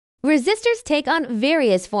Resistors take on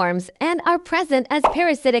various forms and are present as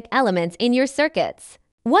parasitic elements in your circuits.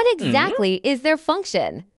 What exactly is their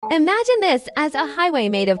function? Imagine this as a highway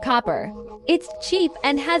made of copper. It's cheap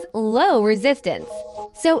and has low resistance,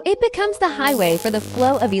 so it becomes the highway for the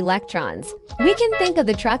flow of electrons. We can think of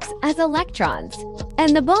the trucks as electrons,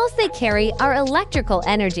 and the balls they carry are electrical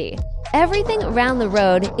energy. Everything around the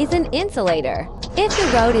road is an insulator. If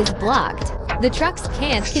the road is blocked, the trucks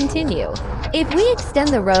can't continue. If we extend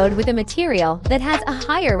the road with a material that has a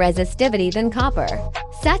higher resistivity than copper,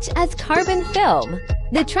 such as carbon film,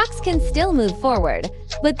 the trucks can still move forward,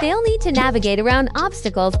 but they'll need to navigate around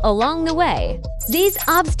obstacles along the way. These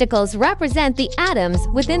obstacles represent the atoms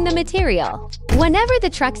within the material. Whenever the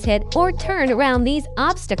trucks hit or turn around these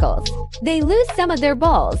obstacles, they lose some of their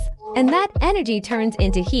balls, and that energy turns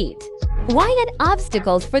into heat. Why add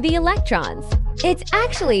obstacles for the electrons? It's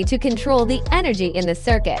actually to control the energy in the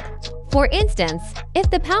circuit. For instance, if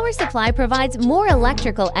the power supply provides more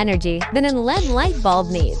electrical energy than a LED light bulb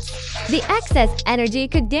needs, the excess energy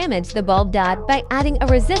could damage the bulb dot by adding a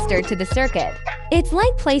resistor to the circuit. It's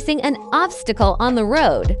like placing an obstacle on the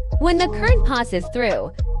road. When the current passes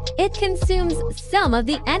through, it consumes some of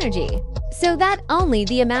the energy, so that only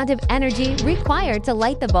the amount of energy required to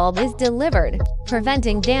light the bulb is delivered,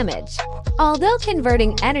 preventing damage. Although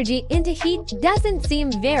converting energy into heat doesn't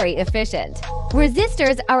seem very efficient,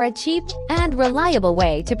 resistors are a cheap and reliable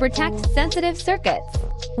way to protect sensitive circuits.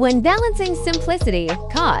 When balancing simplicity,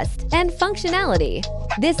 cost, and functionality,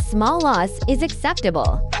 this small loss is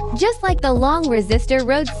acceptable. Just like the long resistor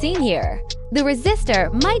road seen here, the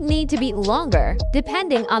resistor might need to be longer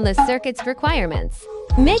depending on the circuit's requirements,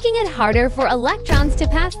 making it harder for electrons to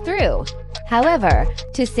pass through. However,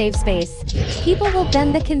 to save space, people will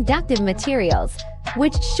bend the conductive materials,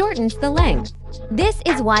 which shortens the length. This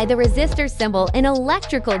is why the resistor symbol in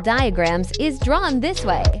electrical diagrams is drawn this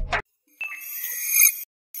way.